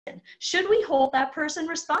Should we hold that person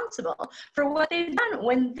responsible for what they've done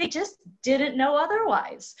when they just didn't know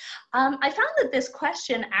otherwise? I found that this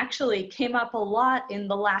question actually came up a lot in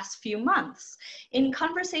the last few months in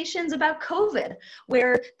conversations about COVID,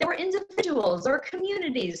 where there were individuals or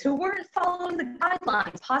communities who weren't following the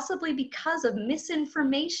guidelines, possibly because of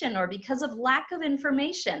misinformation or because of lack of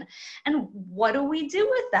information. And what do we do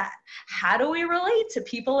with that? How do we relate to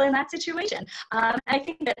people in that situation? I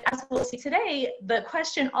think that, as we'll see today, the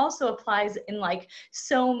question also applies in like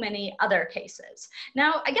so many other cases.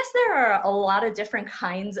 Now, I guess there are a lot of different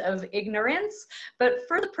kinds of ignorance, but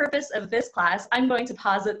for the purpose of this class, I'm going to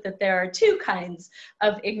posit that there are two kinds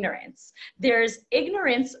of ignorance. There's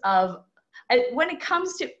ignorance of when it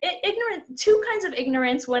comes to two kinds of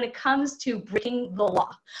ignorance when it comes to breaking the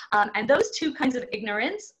law. And those two kinds of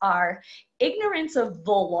ignorance are ignorance of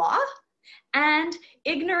the law and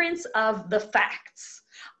ignorance of the facts.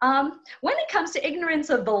 When it comes to ignorance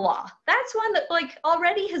of the law, that's one that like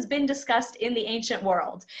already has been discussed in the ancient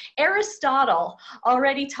world. Aristotle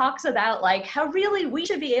already talks about like how really we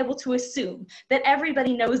should be able to assume that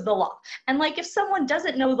everybody knows the law. And like if someone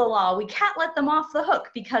doesn't know the law, we can't let them off the hook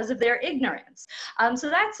because of their ignorance. So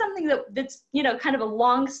that's something that's, you know, kind of a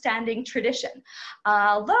long-standing tradition.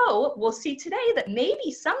 Although we'll see today that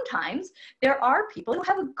maybe sometimes there are people who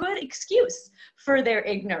have a good excuse for their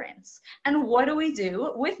ignorance. And what do we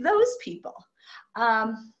do with those people?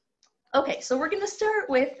 Okay, so we're going to start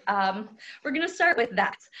with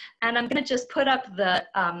that, and I'm going to just put up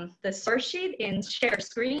the source sheet in share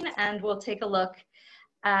screen, and we'll take a look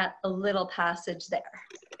at a little passage there.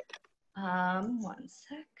 One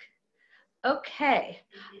sec. Okay,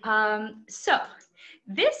 so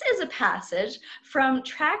this is a passage from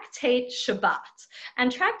Tractate Shabbat,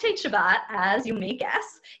 and Tractate Shabbat, as you may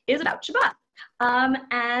guess, is about Shabbat.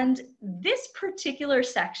 And this particular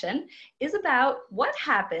section is about what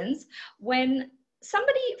happens when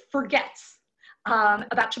somebody forgets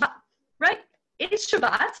about Shabbat, right? It's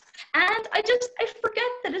Shabbat, and I forget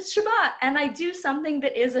that it's Shabbat, and I do something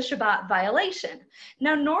that is a Shabbat violation.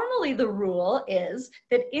 Now, normally the rule is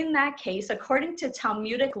that in that case, according to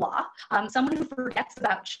Talmudic law, someone who forgets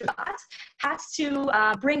about Shabbat has to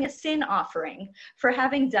bring a sin offering for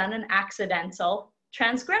having done an accidental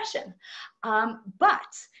transgression.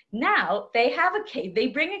 But now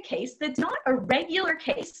they bring a case that's not a regular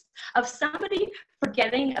case of somebody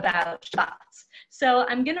forgetting about Shabbat. So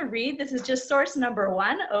I'm going to read, this is just source number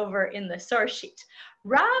 1 over in the source sheet.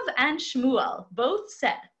 Rav and Shmuel both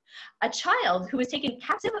said, a child who was taken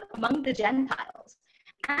captive among the Gentiles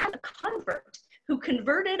and a convert who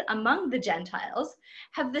converted among the Gentiles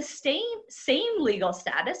have the same legal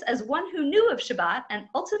status as one who knew of Shabbat and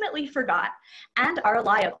ultimately forgot and are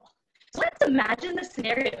liable. So let's imagine the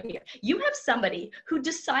scenario here. You have somebody who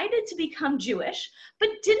decided to become Jewish, but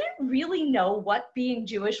didn't really know what being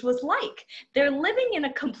Jewish was like. They're living in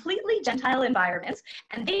a completely Gentile environment,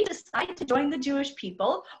 and they decide to join the Jewish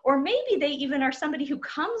people, or maybe they even are somebody who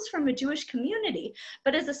comes from a Jewish community,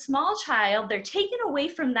 but as a small child, they're taken away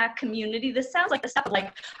from that community. This sounds like the stuff of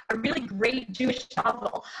like a really great Jewish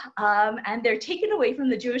novel, and they're taken away from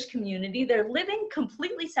the Jewish community. They're living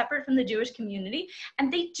completely separate from the Jewish community,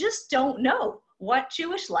 and they just don't know what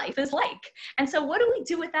Jewish life is like. And so what do we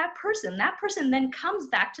do with that person? That person then comes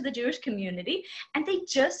back to the Jewish community and they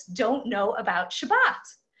just don't know about Shabbat.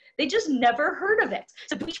 They just never heard of it.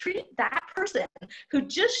 So do we treat that person who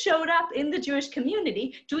just showed up in the Jewish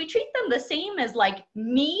community, do we treat them the same as like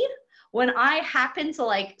me when I happen to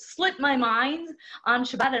like slip my mind on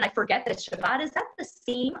Shabbat and I forget that Shabbat? Is that the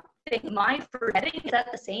same thing? My forgetting, is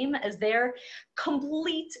that the same as their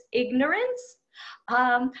complete ignorance?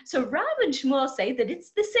 So Rav and Shmuel say that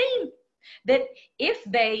it's the same, that if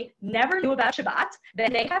they never knew about Shabbat,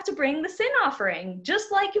 then they have to bring the sin offering.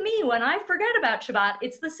 Just like me, when I forget about Shabbat,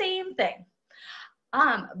 it's the same thing.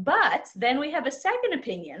 But then we have a second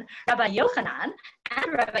opinion. Rabbi Yochanan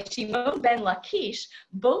and Rabbi Shimon ben Lakish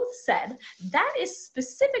both said that is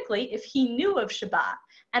specifically if he knew of Shabbat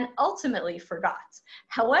and ultimately forgot.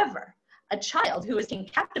 However, a child who was taken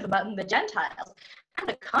captive among the Gentiles and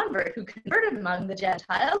a convert who converted among the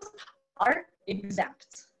Gentiles are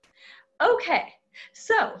exempt. Okay,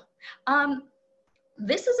 so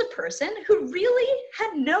this is a person who really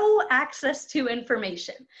had no access to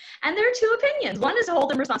information. And there are two opinions. One is to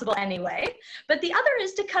hold him responsible anyway, but the other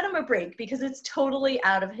is to cut him a break because it's totally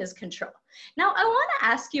out of his control. Now, I want to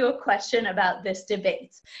ask you a question about this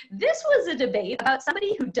debate. This was a debate about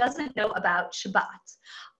somebody who doesn't know about Shabbat.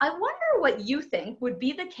 I wonder what you think would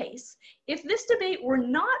be the case if this debate were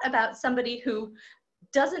not about somebody who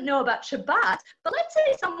doesn't know about Shabbat, but let's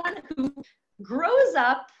say someone who grows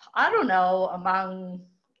up, I don't know, among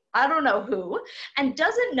I don't know who, and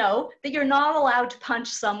doesn't know that you're not allowed to punch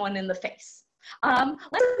someone in the face.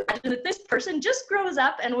 Let's imagine that this person just grows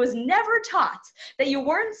up and was never taught that you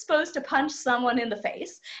weren't supposed to punch someone in the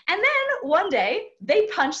face, and then one day they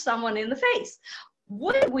punch someone in the face.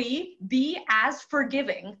 Would we be as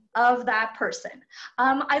forgiving of that person?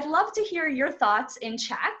 I'd love to hear your thoughts in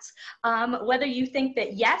chat, whether you think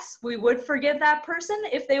that yes, we would forgive that person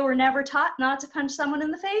if they were never taught not to punch someone in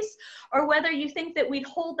the face, or whether you think that we'd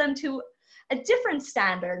hold them to a different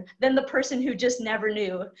standard than the person who just never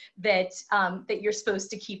knew that that you're supposed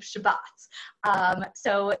to keep Shabbat.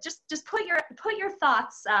 So just put your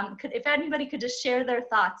thoughts. If anybody could just share their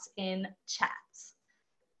thoughts in chat.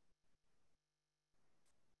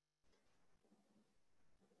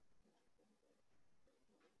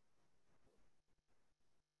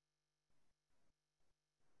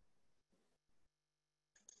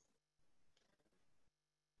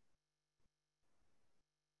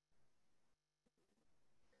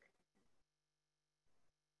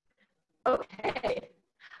 Okay.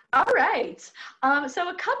 All right. So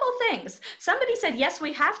a couple things. Somebody said, yes,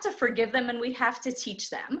 we have to forgive them and we have to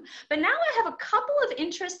teach them. But now I have a couple of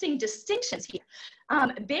interesting distinctions here.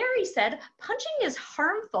 Barry said, punching is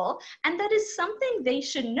harmful and that is something they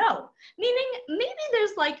should know. Meaning maybe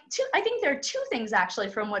there's like I think there are two things actually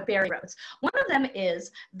from what Barry wrote. One of them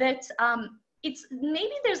is that it's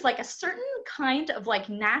maybe there's like a certain kind of like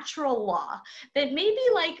natural law that maybe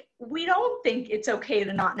like we don't think it's okay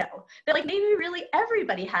to not know, that like maybe really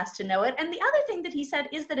everybody has to know it. And the other thing that he said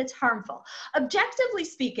is that it's harmful. Objectively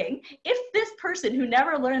speaking, if this person who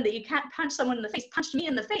never learned that you can't punch someone in the face punched me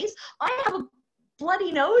in the face, I have a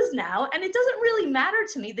bloody nose now, and it doesn't really matter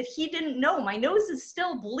to me that he didn't know. My nose is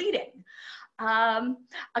still bleeding.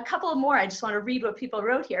 A couple more, I just want to read what people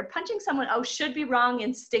wrote here. Punching someone, should be wrong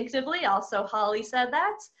instinctively. Also, Holly said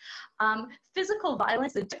that. Physical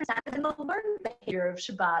violence is different than the learned behavior of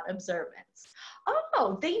Shabbat observance.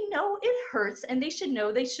 Oh, they know it hurts and they should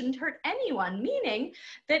know they shouldn't hurt anyone, meaning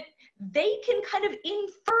that they can kind of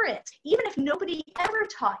infer it. Even if nobody ever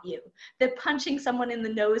taught you that punching someone in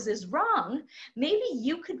the nose is wrong, maybe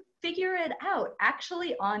you could figure it out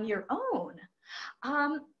actually on your own.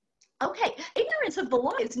 Okay, ignorance of the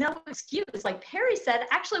law is no excuse, like Perry said,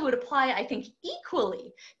 actually would apply, I think,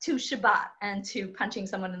 equally to Shabbat and to punching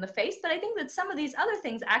someone in the face, but I think that some of these other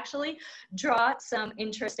things actually draw some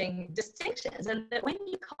interesting distinctions, and that when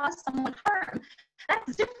you cause someone harm,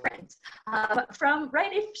 that's different from,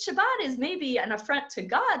 right, if Shabbat is maybe an affront to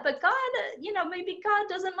God, but God, maybe God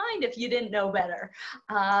doesn't mind if you didn't know better,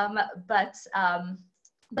 but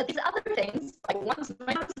these other things, like once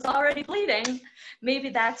my nose is already bleeding, maybe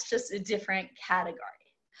that's just a different category.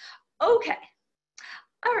 Okay,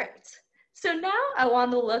 all right. So now I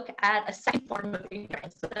want to look at a second form of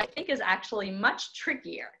ignorance that I think is actually much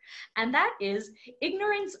trickier, and that is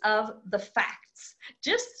ignorance of the facts.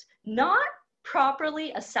 Just not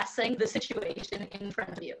properly assessing the situation in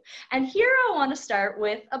front of you. And here I want to start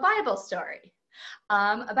with a Bible story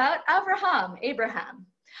about Abraham.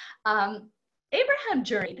 Abraham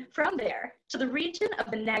journeyed from there to the region of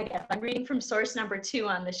the Negev. I'm reading from source number 2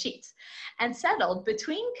 on the sheet, and settled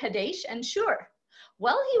between Kadesh and Shur.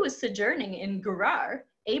 While he was sojourning in Gerar,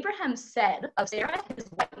 Abraham said of Sarah, his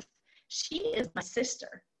wife, "She is my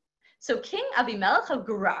sister." So King Abimelech of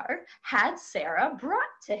Gerar had Sarah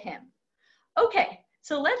brought to him. Okay,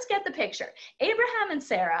 so let's get the picture. Abraham and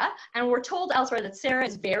Sarah, and we're told elsewhere that Sarah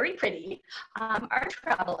is very pretty, are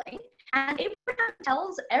traveling, and Abraham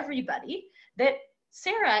tells everybody that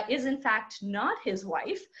Sarah is in fact not his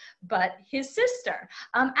wife, but his sister.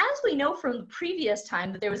 As we know from the previous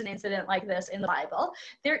time that there was an incident like this in the Bible,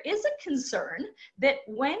 there is a concern that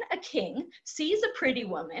when a king sees a pretty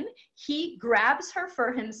woman, he grabs her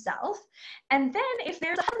for himself, and then if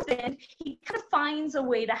there's a husband, he kind of finds a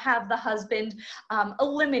way to have the husband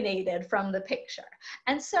eliminated from the picture.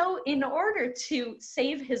 And so in order to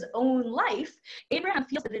save his own life, Abraham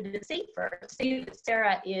feels that it is safer to say that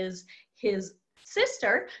Sarah is his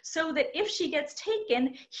sister, so that if she gets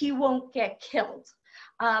taken, he won't get killed.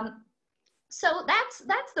 So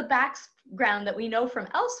that's the background that we know from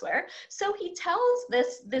elsewhere. So he tells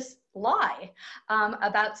this lie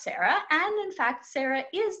about Sarah, and in fact, Sarah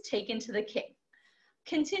is taken to the king.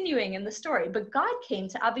 Continuing in the story, but God came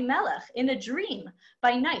to Abimelech in a dream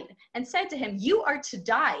by night and said to him, "You are to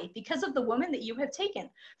die because of the woman that you have taken,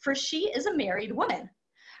 for she is a married woman."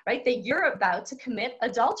 Right, that you're about to commit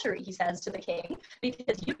adultery, he says to the king,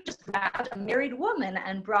 because you just grabbed a married woman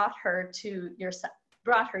and brought her to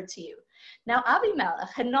you. Now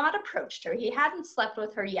Abimelech had not approached her. He hadn't slept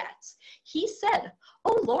with her yet. He said,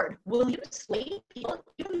 "O Lord, will you slay people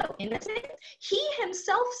even though innocent? He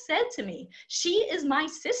himself said to me, 'She is my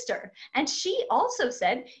sister.' And she also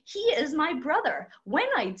said, 'He is my brother.' When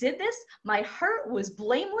I did this, my heart was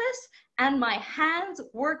blameless and my hands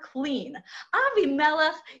were clean."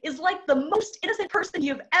 Abimelech is like the most innocent person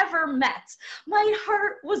you've ever met. "My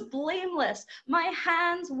heart was blameless. My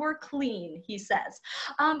hands were clean," he says.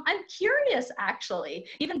 I'm curious, actually,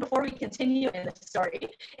 even before we continue in the story,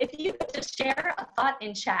 if you could just share a thought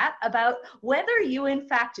in chat about whether you, in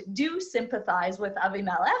fact, do sympathize with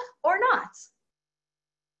Abimelech or not.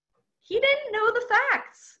 He didn't know the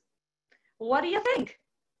facts. What do you think?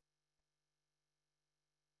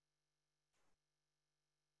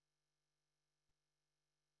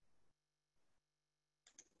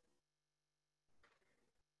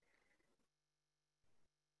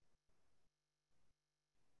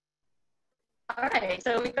 All right,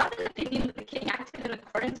 so we've got an opinion that the king acted in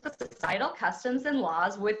accordance with societal customs and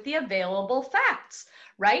laws with the available facts,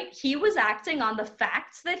 right? He was acting on the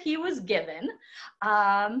facts that he was given.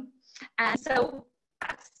 And so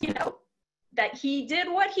that's, that he did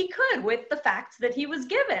what he could with the facts that he was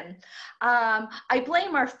given. I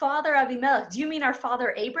blame our father Abimelech. Do you mean our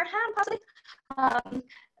father Abraham, possibly?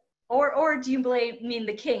 Or do you mean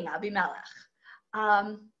the king Abimelech?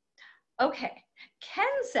 Okay,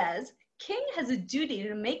 Ken says, king has a duty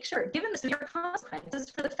to make sure, given the severe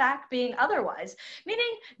consequences for the fact being otherwise. Meaning,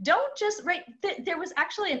 don't just, right, there was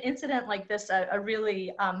actually an incident like this, a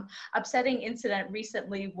really upsetting incident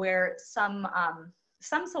recently where some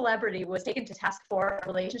celebrity was taken to task for a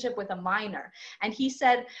relationship with a minor. And he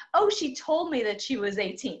said, "Oh, she told me that she was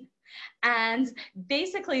 18. And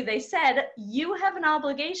basically they said, you have an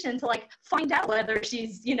obligation to find out whether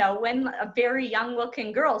she's, when a very young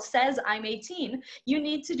looking girl says I'm 18, you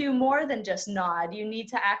need to do more than just nod. You need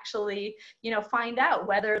to actually, find out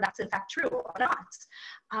whether that's in fact true or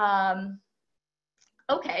not."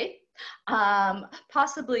 Okay.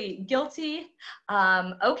 Possibly guilty.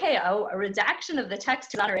 Okay, a redaction of the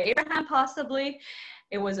text to honor Abraham, possibly.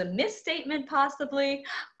 It was a misstatement, possibly.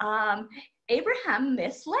 Abraham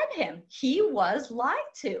misled him. He was lied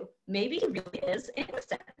to. Maybe he really is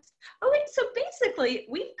innocent. Okay, so basically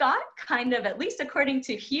we've got kind of, at least according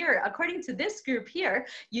to this group here,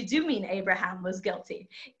 you do mean Abraham was guilty.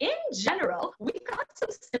 In general, we've got some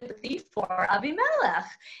sympathy for Abimelech.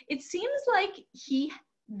 It seems like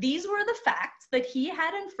these were the facts that he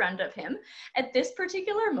had in front of him at this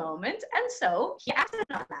particular moment, and so he acted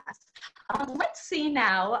on that. Let's see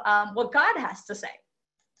now what God has to say.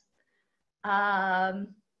 And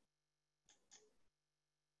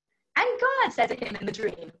God said to him in the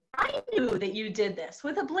dream, "I knew that you did this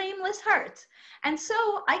with a blameless heart, and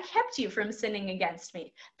so I kept you from sinning against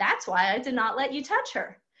me. That's why I did not let you touch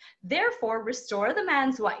her. Therefore, restore the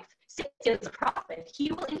man's wife. Since he is a prophet,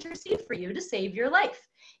 he will intercede for you to save your life.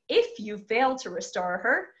 If you fail to restore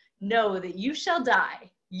her, know that you shall die,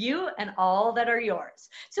 you and all that are yours."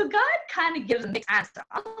 So God kind of gives a mixed answer.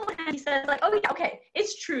 On the one hand, he says "Oh yeah, okay,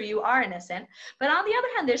 it's true, you are innocent." But on the other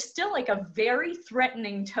hand, there's still a very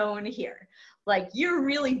threatening tone here. You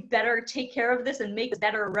really better take care of this and make it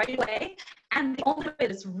better right away. And the only way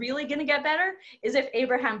it's really going to get better is if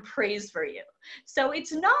Abraham prays for you. So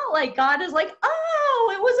it's not like God is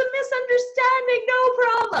 "Oh, it was a misunderstanding, no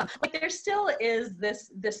problem." There still is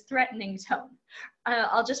this threatening tone.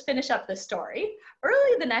 I'll just finish up the story.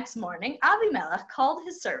 Early the next morning, Abimelech called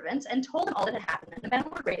his servants and told them all that had happened, and the men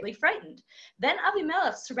were greatly frightened. Then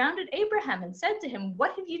Abimelech surrounded Abraham and said to him,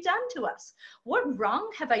 "What have you done to us? What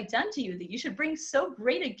wrong have I done to you that you should bring so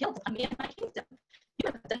great a guilt on me and my kingdom?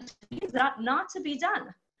 You have done things that ought not to be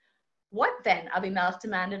done." "What then," Abimelech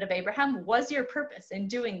demanded of Abraham, "was your purpose in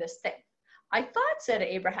doing this thing?" "I thought," said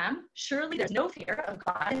Abraham, "surely there's no fear of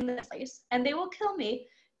God in this place, and they will kill me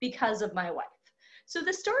because of my wife." So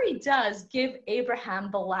the story does give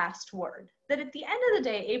Abraham the last word. That at the end of the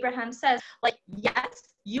day, Abraham says,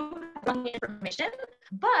 "Yes, you have wrong information,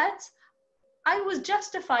 but I was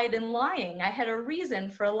justified in lying. I had a reason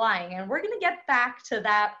for lying." And we're going to get back to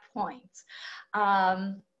that point.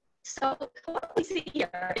 So what we see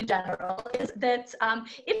here in general is that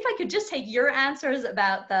if I could just take your answers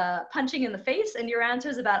about the punching in the face and your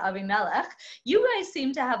answers about Abimelech, you guys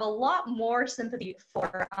seem to have a lot more sympathy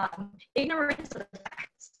for ignorance of the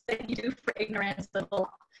facts than you do for ignorance of the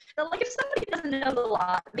law. So if somebody doesn't know the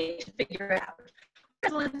law, they should figure it out.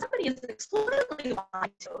 Because when somebody is explicitly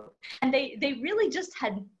lied to, and they really just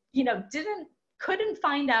had, couldn't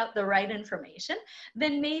find out the right information,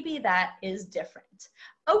 then maybe that is different.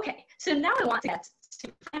 Okay, so now I want to get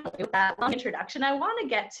to, finally, with that long introduction, I want to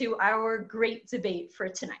get to our great debate for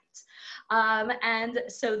tonight. And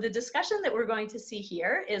so the discussion that we're going to see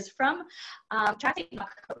here is from Tractate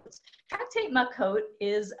Makot. Tractate Makot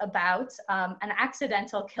is about an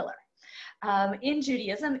accidental killer. In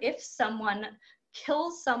Judaism, if someone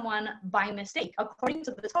kills someone by mistake, according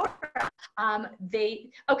to the Torah,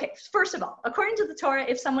 first of all, according to the Torah,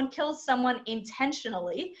 if someone kills someone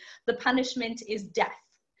intentionally, the punishment is death.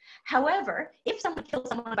 However, if someone kills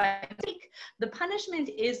someone by mistake, the punishment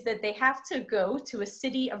is that they have to go to a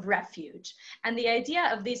city of refuge. And the idea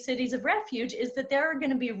of these cities of refuge is that there are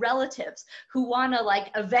going to be relatives who want to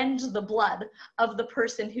like avenge the blood of the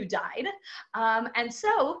person who died. And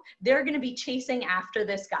so they're going to be chasing after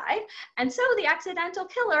this guy. And so the accidental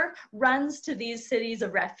killer runs to these cities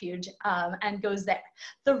of refuge and goes there.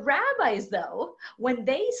 The rabbis, though, when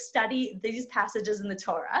they study these passages in the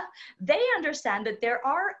Torah, they understand that there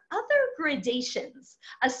are other gradations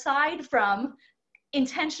aside from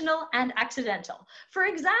intentional and accidental. For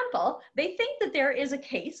example, they think that there is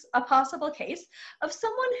a possible case of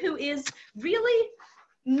someone who is really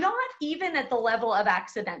not even at the level of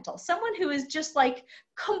accidental, someone who is just like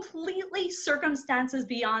completely circumstances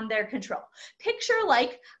beyond their control. Picture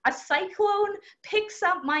like a cyclone picks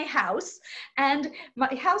up my house and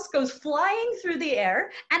my house goes flying through the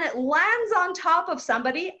air and it lands on top of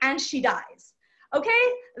somebody and she dies. Okay,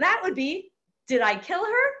 that would be, did I kill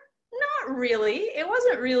her? Not really. It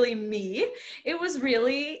wasn't really me. It was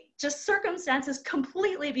really just circumstances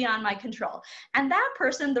completely beyond my control. And that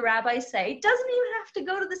person, the rabbis say, doesn't even have to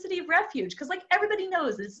go to the city of refuge because like everybody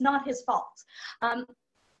knows it's not his fault. And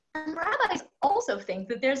rabbis also think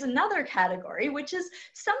that there's another category, which is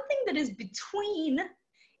something that is between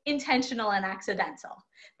intentional and accidental.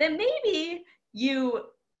 That maybe you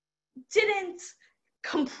didn't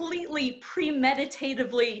completely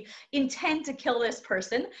premeditatively intend to kill this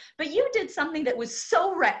person, but you did something that was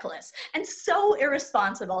so reckless and so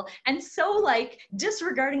irresponsible and so like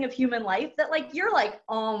disregarding of human life that like you're like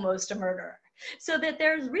almost a murderer. So that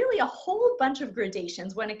there's really a whole bunch of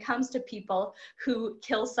gradations when it comes to people who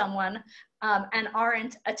kill someone and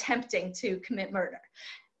aren't attempting to commit murder.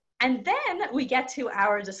 And then we get to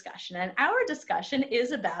our discussion, and our discussion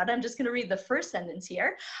is about, I'm just gonna read the first sentence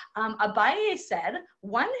here. Abaye said,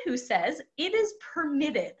 one who says it is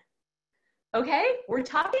permitted. Okay, we're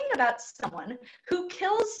talking about someone who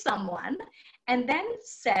kills someone and then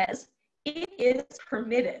says it is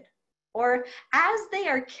permitted. Or as they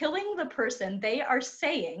are killing the person, they are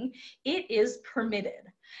saying it is permitted.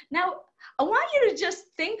 Now, I want you to just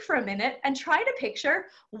think for a minute and try to picture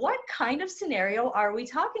what kind of scenario are we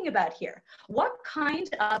talking about here? What kind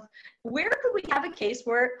of, where could we have a case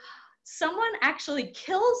where someone actually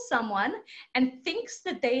kills someone and thinks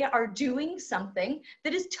that they are doing something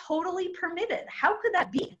that is totally permitted? How could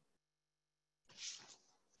that be?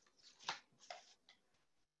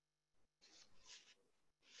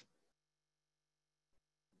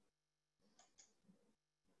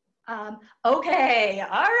 Okay,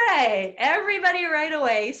 all right. Everybody right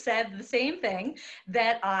away said the same thing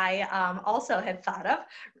that I also had thought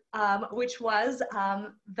of, which was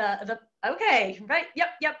okay, right, yep.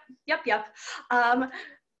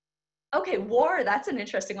 Okay, war, that's an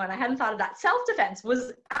interesting one. I hadn't thought of that. Self-defense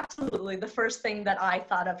was absolutely the first thing that I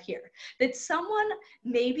thought of here. That someone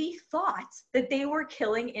maybe thought that they were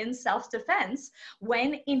killing in self-defense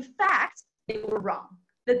when in fact they were wrong.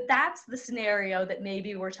 That's the scenario that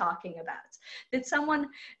maybe we're talking about. That someone,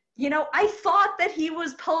 you know, I thought that he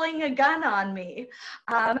was pulling a gun on me.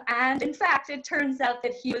 And in fact, it turns out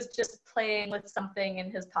that he was just playing with something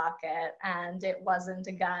in his pocket and it wasn't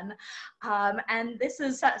a gun. And this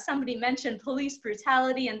is, somebody mentioned police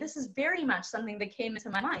brutality, and this is very much something that came into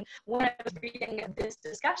my mind when I was reading this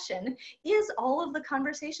discussion, is all of the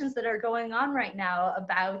conversations that are going on right now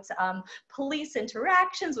about police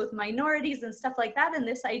interactions with minorities and stuff like that, and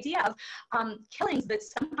this idea of killings that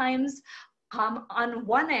sometimes on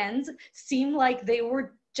one end seem like they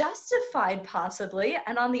were justified possibly,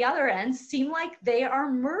 and on the other end seem like they are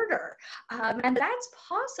murder. And that's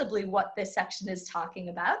possibly what this section is talking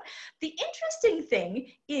about. The interesting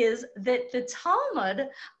thing is that the Talmud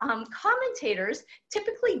commentators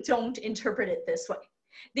typically don't interpret it this way.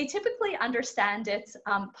 They typically understand it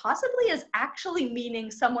possibly as actually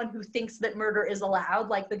meaning someone who thinks that murder is allowed,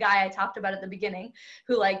 like the guy I talked about at the beginning,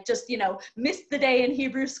 who like just, you know, missed the day in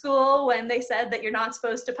Hebrew school when they said that you're not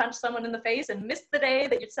supposed to punch someone in the face, and missed the day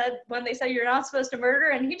that you said when they said you're not supposed to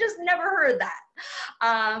murder, and he just never heard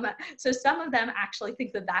that. So some of them actually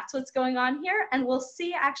think that that's what's going on here, and we'll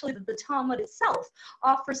see actually that the Talmud itself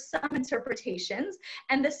offers some interpretations,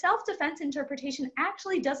 and the self-defense interpretation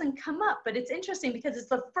actually doesn't come up, but it's interesting because it's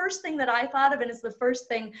the first thing that I thought of, and it's the first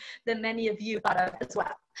thing that many of you thought of as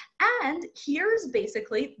well. And here's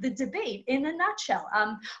basically the debate in a nutshell.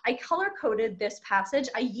 I color-coded this passage.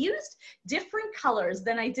 I used different colors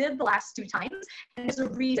than I did the last two times, and there's a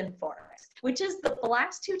reason for it, which is that the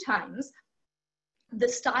last two times, the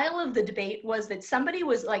style of the debate was that somebody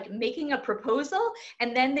was like making a proposal,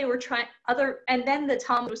 and then they were and then the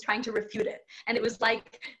Talmud was trying to refute it. And it was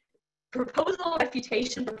like proposal,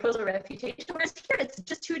 refutation, whereas here it's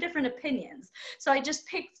just two different opinions. So I just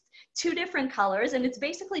picked two different colors, and it's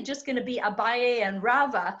basically just going to be Abaye and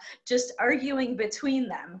Rava just arguing between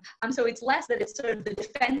them. So it's less that it's sort of the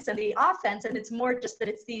defense and the offense, and it's more just that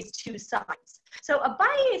it's these two sides. So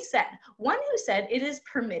Abaye said, one who said it is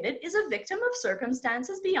permitted is a victim of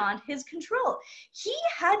circumstances beyond his control. He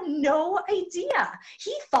had no idea.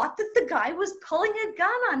 He thought that the guy was pulling a gun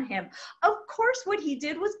on him. Of course, what he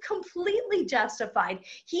did was completely justified.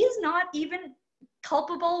 He's not even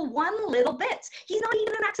culpable one little bit. He's not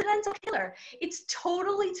even an accidental killer. It's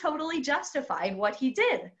totally, totally justified what he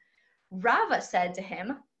did. Rava said to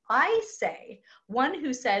him, I say, one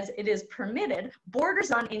who says it is permitted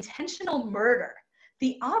borders on intentional murder.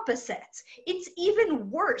 The opposite. It's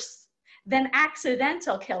even worse than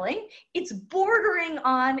accidental killing. It's bordering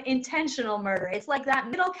on intentional murder. It's like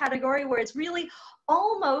that middle category where it's really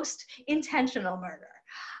almost intentional murder.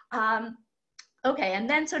 Okay, and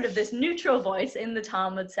then sort of this neutral voice in the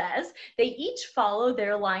Talmud says, they each follow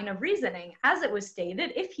their line of reasoning. As it was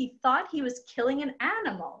stated, if he thought he was killing an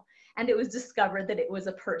animal, and it was discovered that it was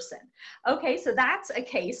a person. Okay, so that's a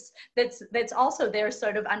case that's also their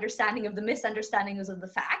sort of understanding of the misunderstandings of the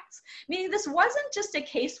facts, meaning this wasn't just a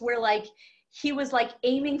case where like he was like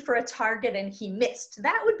aiming for a target and he missed.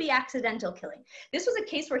 That would be accidental killing. This was a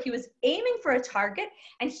case where he was aiming for a target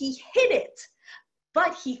and he hit it,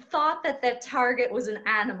 but he thought that that target was an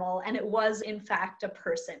animal and it was in fact a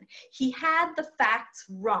person. He had the facts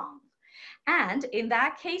wrong. And in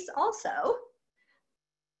that case also,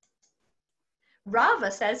 Rava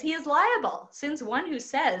says he is liable, since one who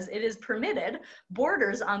says it is permitted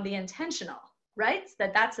borders on the intentional, right?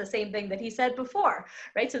 That's the same thing that he said before,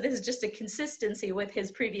 right? So this is just a consistency with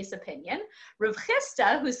his previous opinion. Rav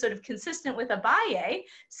Chisda, who's sort of consistent with Abaye,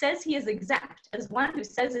 says he is exempt, as one who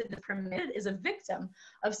says it is permitted is a victim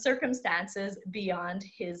of circumstances beyond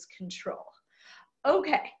his control.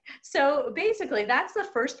 Okay, so basically that's the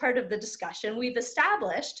first part of the discussion. We've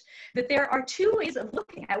established that there are two ways of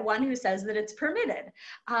looking at one who says that it's permitted.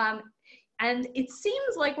 And it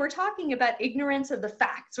seems like we're talking about ignorance of the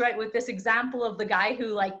facts, right? With this example of the guy who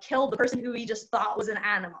like killed the person who he just thought was an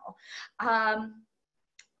animal.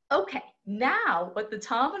 Okay, now what the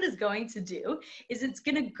Talmud is going to do is it's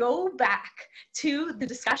going to go back to the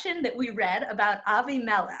discussion that we read about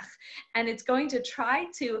Avimelech, and it's going to try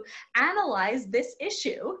to analyze this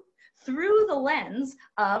issue through the lens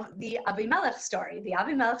of the Avimelech story. The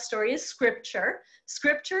Avimelech story is scripture.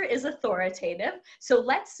 Scripture is authoritative. So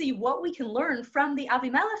let's see what we can learn from the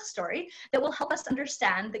Avimelech story that will help us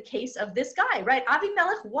understand the case of this guy, right?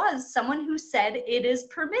 Avimelech was someone who said it is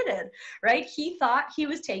permitted, right? He thought he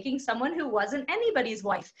was taking someone who wasn't anybody's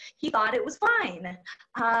wife. He thought it was fine.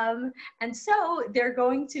 And so they're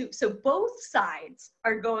going to, so both sides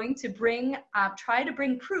are going to bring, try to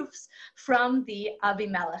bring proofs from the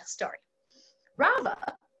Avimelech story. Rava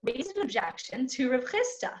raised an objection to Rav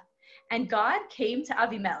Chisda, and God came to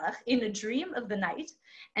Avimelech in a dream of the night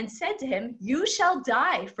and said to him, you shall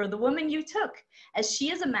die for the woman you took, as she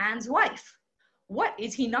is a man's wife. What,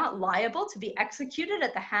 is he not liable to be executed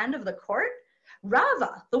at the hand of the court?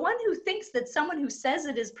 Rava, the one who thinks that someone who says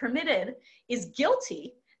it is permitted is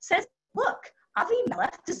guilty, says, look,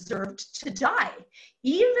 Avimelech deserved to die.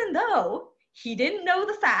 Even though he didn't know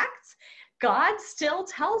the facts, God still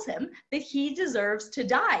tells him that he deserves to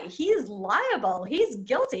die. He is liable. He's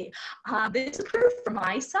guilty. This is proof from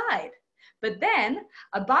my side. But then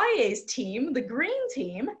Abaye's team, the green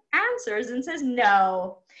team, answers and says,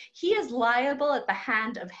 no, he is liable at the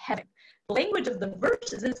hand of heaven. the language of the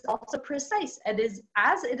verses is also precise. It is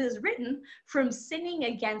as it is written, from sinning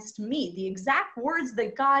against me. The exact words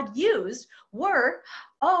that God used were,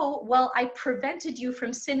 oh, well, I prevented you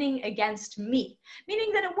from sinning against me.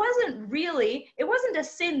 Meaning that it wasn't a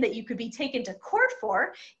sin that you could be taken to court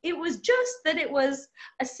for. It was just that it was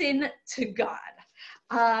a sin to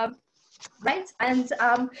God. Right? And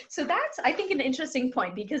so that's, I think, an interesting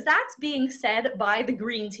point, because that's being said by the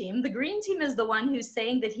green team. The green team is the one who's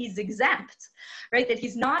saying that he's exempt, right? That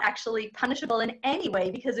he's not actually punishable in any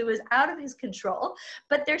way because it was out of his control.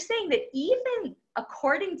 But they're saying that even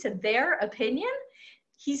according to their opinion,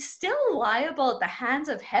 he's still liable at the hands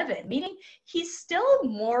of heaven, meaning he's still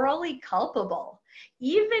morally culpable.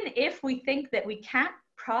 Even if we think that we can't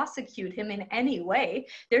prosecute him in any way,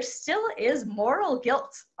 there still is moral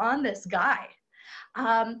guilt on this guy.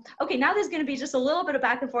 Okay, now there's going to be just a little bit of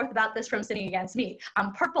back and forth about this from sinning against me.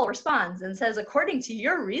 Purple responds and says, according to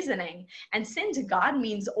your reasoning, and sin to God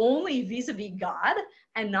means only vis-a-vis God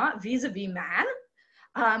and not vis-a-vis man.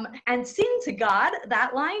 And sin to God,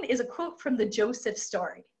 that line is a quote from the Joseph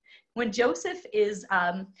story. When Joseph is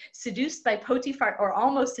seduced by Potiphar, or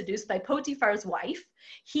almost seduced by Potiphar's wife,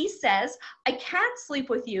 he says, I can't sleep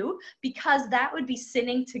with you because that would be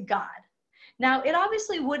sinning to God. Now, it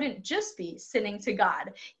obviously wouldn't just be sinning to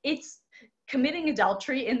God. It's committing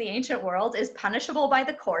adultery in the ancient world is punishable by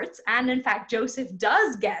the courts. And in fact, Joseph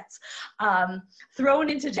does get thrown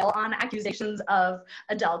into jail on accusations of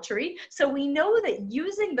adultery. So we know that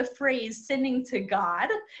using the phrase sinning to God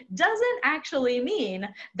doesn't actually mean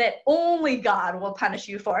that only God will punish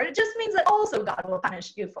you for it. It just means that also God will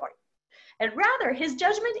punish you for it. And rather, his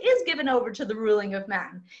judgment is given over to the ruling of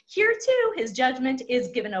man. Here too, his judgment is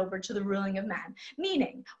given over to the ruling of man.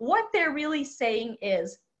 Meaning, what they're really saying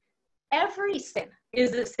is, every sin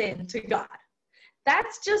is a sin to God.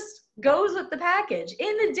 That just goes with the package.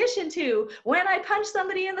 In addition to when I punch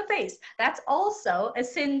somebody in the face, that's also a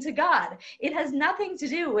sin to God. It has nothing to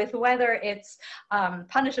do with whether it's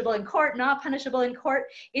punishable in court, not punishable in court.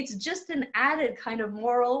 It's just an added kind of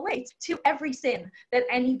moral weight to every sin that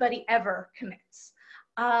anybody ever commits.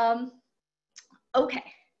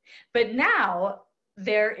 Okay, but now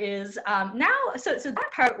there is so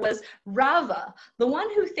that part was Rava, the one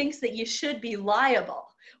who thinks that you should be liable,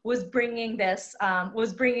 was bringing this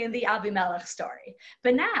the Avimelech story.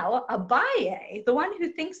 But now Abaye, the one who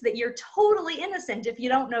thinks that you're totally innocent if you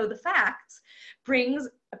don't know the facts, brings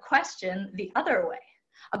a question the other way.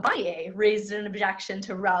 Abaye raised an objection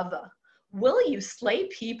to Rava. Will you slay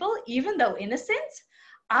people even though innocent?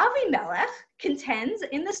 Avimelech contends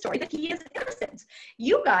in the story that he is innocent.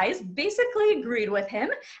 You guys basically agreed with him,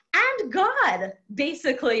 and God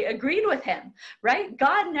basically agreed with him, right?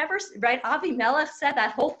 God never, right? Avimelech said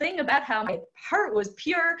that whole thing about how my heart was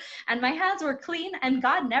pure and my hands were clean, and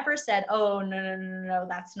God never said, oh, no,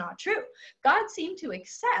 that's not true. God seemed to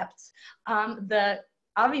accept the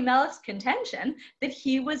Avimelech's contention that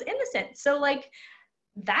he was innocent. So, like,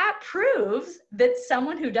 that proves that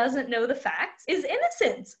someone who doesn't know the facts is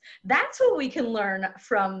innocent. That's what we can learn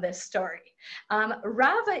from this story.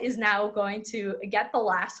 Rava is now going to get the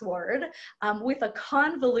last word with a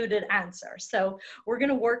convoluted answer. So we're going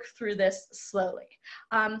to work through this slowly.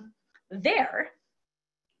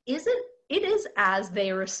 It is as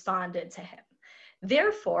they responded to him.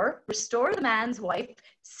 Therefore, restore the man's wife,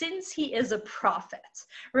 since he is a prophet.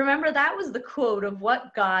 Remember, that was the quote of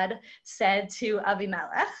what God said to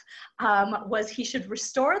Avimelech, was he should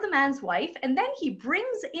restore the man's wife, and then he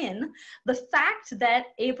brings in the fact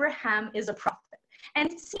that Abraham is a prophet.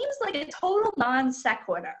 And it seems like a total non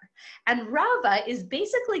sequitur. And Rava is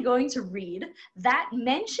basically going to read that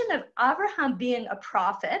mention of Abraham being a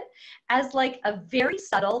prophet as like a very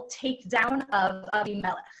subtle takedown of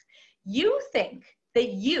Avimelech. You think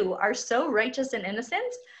that you are so righteous and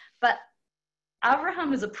innocent, but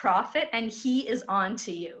Abraham is a prophet and he is on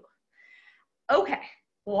to you. Okay,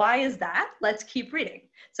 why is that? Let's keep reading.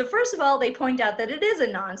 So first of all, they point out that it is a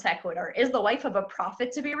non sequitur. Is the wife of a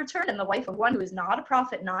prophet to be returned and the wife of one who is not a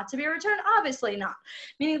prophet not to be returned? Obviously not.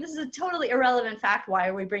 Meaning this is a totally irrelevant fact. Why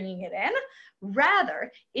are we bringing it in?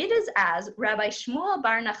 Rather, it is as Rabbi Shmuel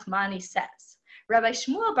Bar Nachmani says. Rabbi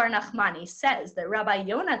Shmuel Bar Nachmani says that Rabbi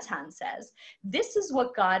Yonatan says, this is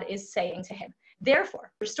what God is saying to him.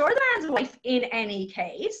 Therefore, restore the man's wife in any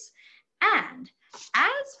case, and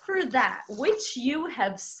as for that which you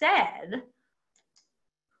have said,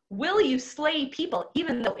 will you slay people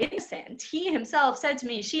even though innocent? He himself said to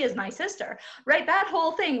me, she is my sister, right? That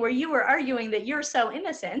whole thing where you were arguing that you're so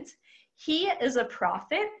innocent, he is a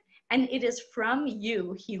prophet, and it is from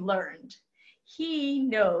you he learned. He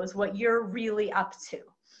knows what you're really up to.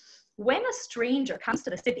 When a stranger comes to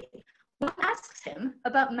the city, One asks him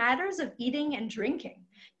about matters of eating and drinking.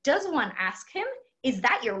 Does one ask him, is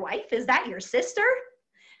that your wife? Is that your sister?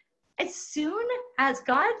 As soon as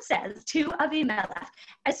God says to Avimelech,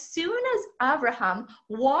 as soon as Abraham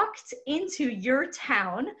walked into your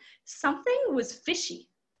town, something was fishy.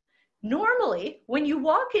 Normally, when you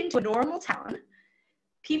walk into a normal town,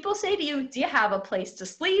 people say to you, do you have a place to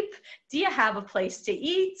sleep? Do you have a place to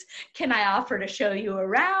eat? Can I offer to show you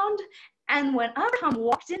around? And when Abraham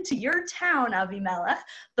walked into your town, Avimelech,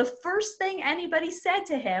 the first thing anybody said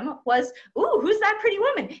to him was, ooh, who's that pretty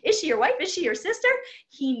woman? Is she your wife? Is she your sister?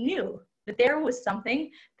 He knew that there was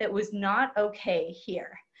something that was not okay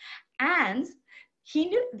here. And he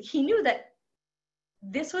knew that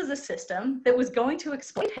this was a system that was going to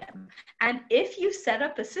exploit him. And if you set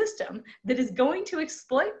up a system that is going to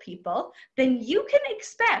exploit people, then you can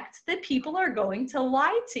expect that people are going to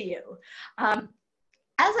lie to you.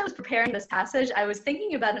 As I was preparing this passage, I was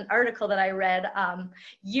thinking about an article that I read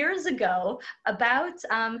years ago about,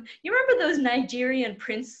 you remember those Nigerian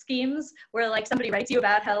prince schemes where like somebody writes you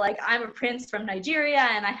about how like I'm a prince from Nigeria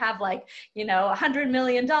and I have like, you know, $100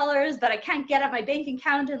 million, but I can't get at my bank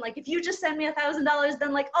account. And like, if you just send me $1,000,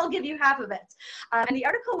 then like, I'll give you half of it. And the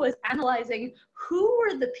article was analyzing who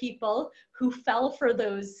were the people who fell for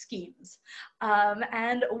those schemes.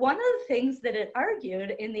 And one of the things that it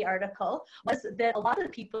argued in the article was that a lot of the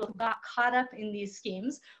people who got caught up in these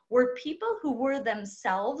schemes were people who were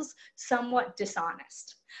themselves somewhat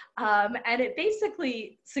dishonest. And it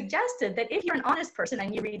basically suggested that if you're an honest person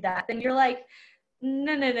and you read that, then you're like,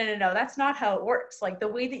 no, that's not how it works. Like the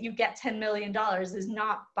way that you get $10 million is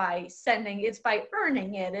not by sending, it's by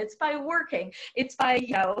earning it, it's by working, it's by,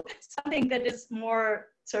 you know, something that is more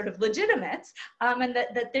sort of legitimate, and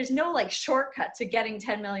that there's no like shortcut to getting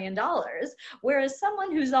 $10 million, whereas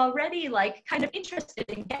someone who's already like kind of interested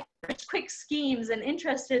in getting rich quick schemes and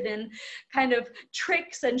interested in kind of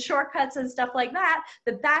tricks and shortcuts and stuff like that,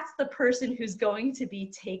 that's the person who's going to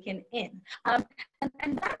be taken in.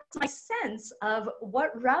 And that's my sense of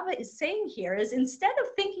what Rava is saying here is instead of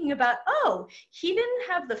thinking about, oh, he didn't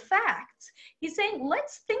have the facts, he's saying,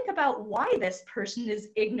 let's think about why this person is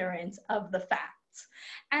ignorant of the facts.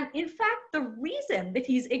 And in fact, the reason that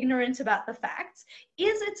he's ignorant about the facts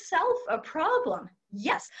is itself a problem.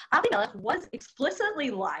 Yes, Abimelech was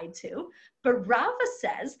explicitly lied to, but Rava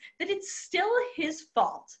says that it's still his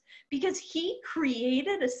fault because he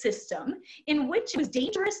created a system in which it was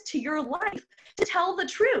dangerous to your life to tell the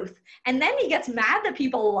truth. And then he gets mad that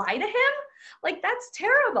people lie to him? Like, that's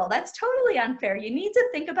terrible. That's totally unfair. You need to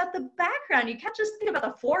think about the background. You can't just think about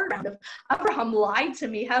the foreground of Abraham lied to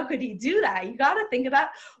me. How could he do that? You got to think about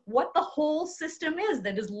what the whole system is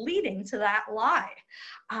that is leading to that lie.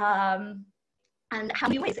 And how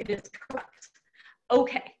many ways it is corrupt.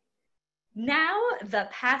 Okay, now the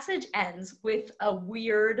passage ends with a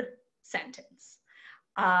weird sentence.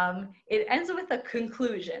 It ends with a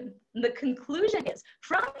conclusion. The conclusion is,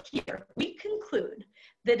 from here, we conclude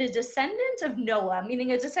that a descendant of Noah,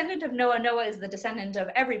 meaning a descendant of Noah, Noah is the descendant of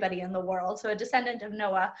everybody in the world, so a descendant of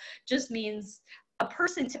Noah just means a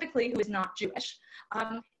person typically who is not Jewish,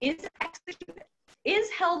 is executed,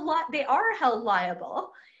 they are held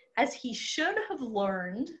liable as he should have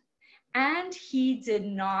learned, and he did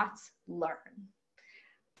not learn.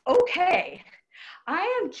 Okay,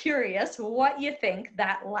 I am curious what you think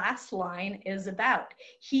that last line is about.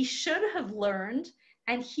 He should have learned,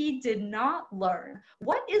 and he did not learn.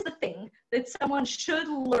 What is the thing that someone should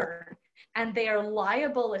learn, and they are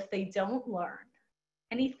liable if they don't learn?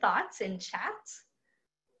 Any thoughts in chat?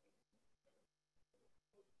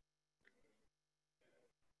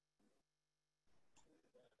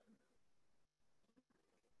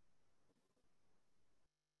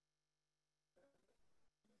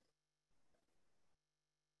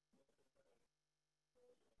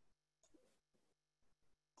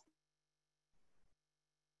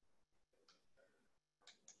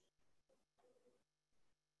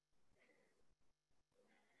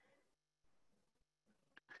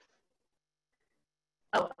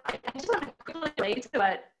 Oh, I just want to quickly relate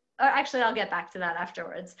to it. Actually, I'll get back to that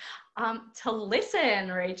afterwards. To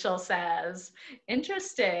listen, Rachel says.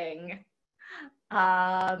 Interesting.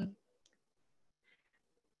 Right,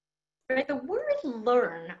 the word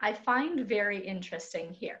learn I find very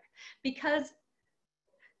interesting here because,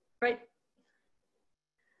 right,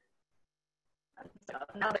 so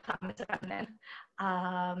now the comments are coming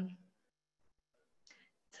in.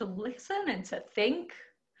 To listen and to think.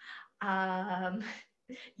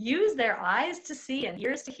 Use their eyes to see and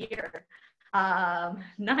ears to hear.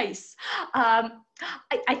 Nice.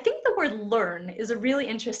 I think the word learn is a really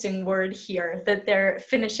interesting word here that they're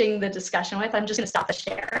finishing the discussion with. I'm just going to stop the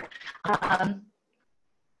share.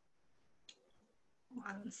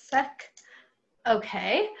 One sec.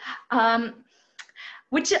 Okay.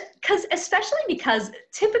 Especially because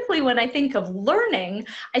typically when I think of learning,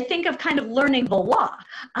 I think of kind of learning the law,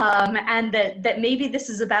 and that maybe this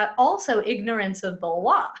is about also ignorance of the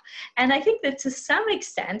law. And I think that to some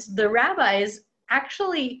extent, the rabbis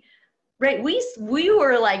actually, right, we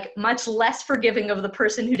were like much less forgiving of the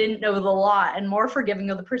person who didn't know the law and more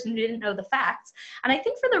forgiving of the person who didn't know the facts. And I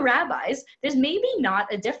think for the rabbis, there's maybe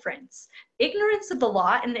not a difference. Ignorance of the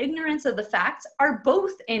law and ignorance of the facts are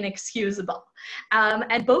both inexcusable.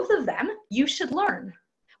 And both of them you should learn.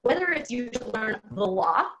 Whether it's you should learn the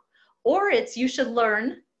law or it's you should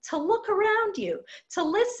learn to look around you, to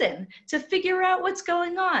listen, to figure out what's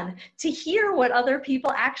going on, to hear what other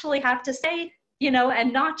people actually have to say, you know,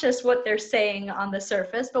 and not just what they're saying on the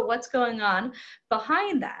surface, but what's going on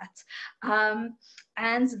behind that.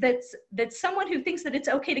 And that's someone who thinks that it's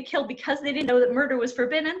okay to kill because they didn't know that murder was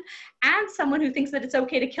forbidden, and someone who thinks that it's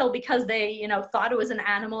okay to kill because they, you know, thought it was an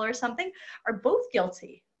animal or something, are both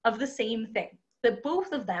guilty of the same thing, that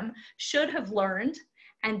both of them should have learned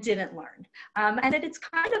and didn't learn. And that it's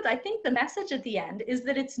kind of, I think the message at the end is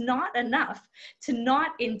that it's not enough to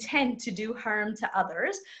not intend to do harm to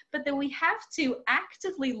others, but that we have to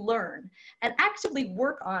actively learn and actively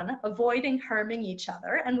work on avoiding harming each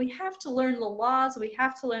other. And we have to learn the laws, we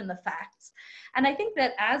have to learn the facts. And I think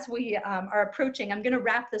that as we are approaching, I'm going to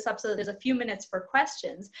wrap this up so that there's a few minutes for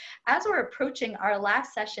questions. As we're approaching our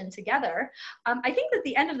last session together, I think that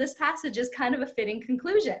the end of this passage is kind of a fitting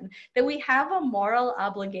conclusion, that we have a moral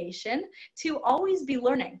obligation to always be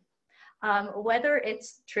learning. Whether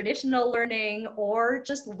it's traditional learning or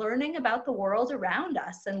just learning about the world around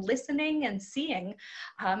us and listening and seeing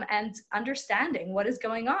and understanding what is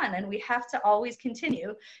going on. And we have to always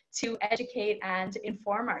continue to educate and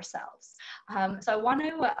inform ourselves. So I want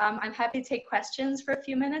to, I'm happy to take questions for a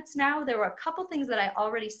few minutes now. There were a couple things that I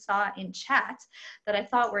already saw in chat that I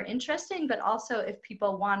thought were interesting, but also if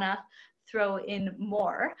people want to throw in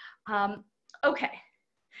more. Okay.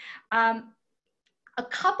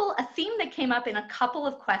 A theme that came up in a couple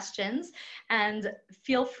of questions, and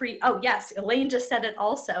feel free, oh yes, Elaine just said it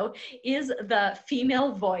also, is the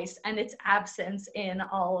female voice and its absence in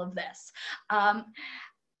all of this.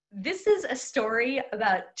 This is a story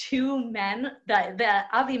about two men. The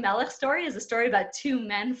Avimelech story is a story about two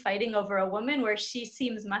men fighting over a woman where she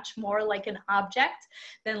seems much more like an object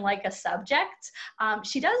than like a subject.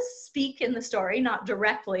 She does speak in the story, not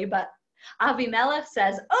directly, but Avimelech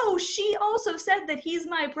says, oh, she also said that he's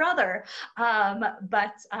my brother.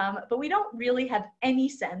 But we don't really have any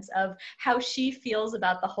sense of how she feels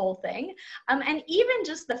about the whole thing. And even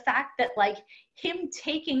just the fact that like him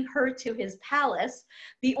taking her to his palace,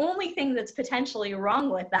 the only thing that's potentially wrong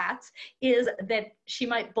with that is that she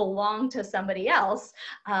might belong to somebody else.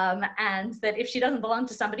 And that if she doesn't belong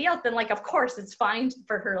to somebody else, then like, of course it's fine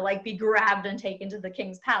for her to like be grabbed and taken to the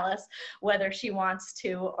king's palace, whether she wants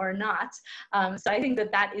to or not. So I think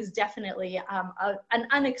that that is definitely an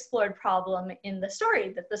unexplored problem in the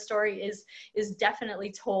story, that the story is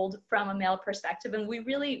definitely told from a male perspective. And we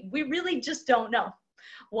really just don't know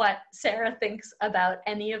what Sarah thinks about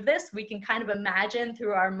any of this. We can kind of imagine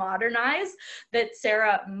through our modern eyes that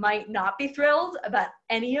Sarah might not be thrilled about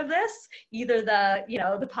any of this, either the, you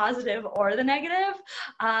know, the positive or the negative,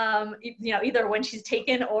 you know, either when she's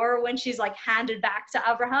taken or when she's like handed back to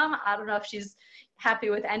Abraham. I don't know if she's happy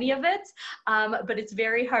with any of it, but it's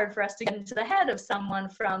very hard for us to get into the head of someone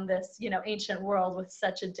from this, you know, ancient world with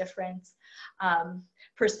such a different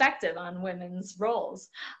perspective on women's roles.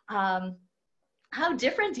 How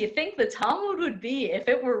different do you think the Talmud would be if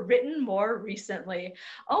it were written more recently?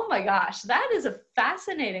 Oh my gosh, that is a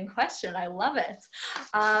fascinating question. I love it.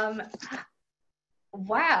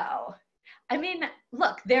 Wow. I mean,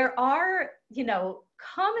 look, there are, you know,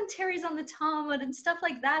 commentaries on the Talmud and stuff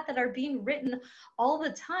like that that are being written all the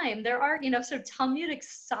time. There are, you know, sort of Talmudic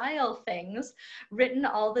style things written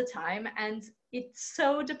all the time, and it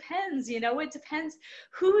so depends, you know, it depends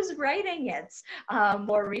who's writing it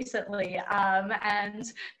more recently,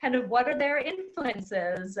 and kind of what are their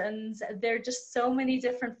influences, and there are just so many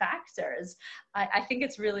different factors. I think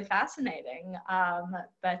it's really fascinating,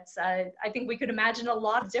 but I think we could imagine a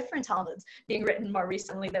lot of different Talmuds being written more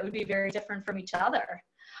recently that would be very different from each other.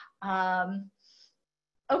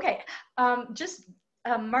 Okay, just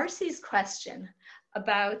Marcy's question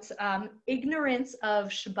about ignorance of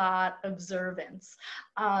Shabbat observance.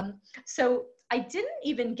 So I didn't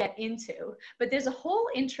even get into, but there's a whole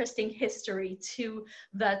interesting history to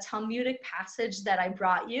the Talmudic passage that I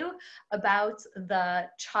brought you about the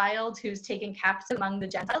child who's taken captive among the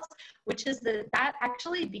Gentiles, which is that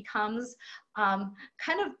actually becomes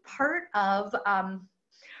kind of part of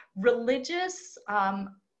religious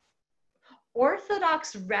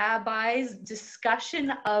Orthodox rabbis'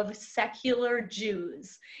 discussion of secular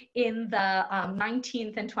Jews in the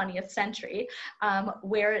 19th and 20th century,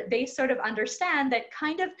 where they sort of understand that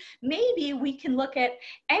kind of maybe we can look at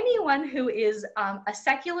anyone who is a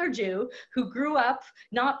secular Jew who grew up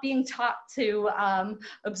not being taught to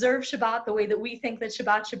observe Shabbat the way that we think that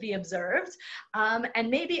Shabbat should be observed, and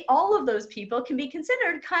maybe all of those people can be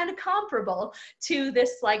considered kind of comparable to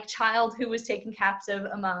this like child who was taken captive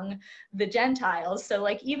among the Gentiles. So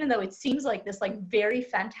like, even though it seems like this like very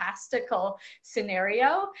fantastical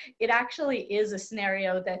scenario, it actually is a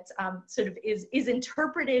scenario that sort of is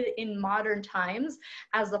interpreted in modern times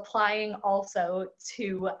as applying also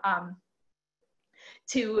to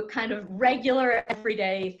kind of regular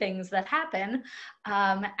everyday things that happen.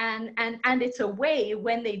 And it's a way,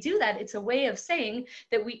 when they do that, it's a way of saying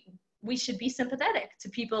that we should be sympathetic to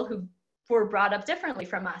people who were brought up differently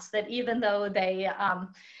from us, that even though they,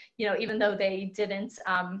 even though they didn't,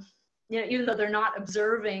 even though they're not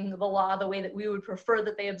observing the law the way that we would prefer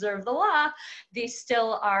that they observe the law, they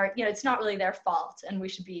still are, it's not really their fault, and we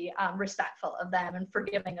should be respectful of them and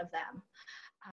forgiving of them.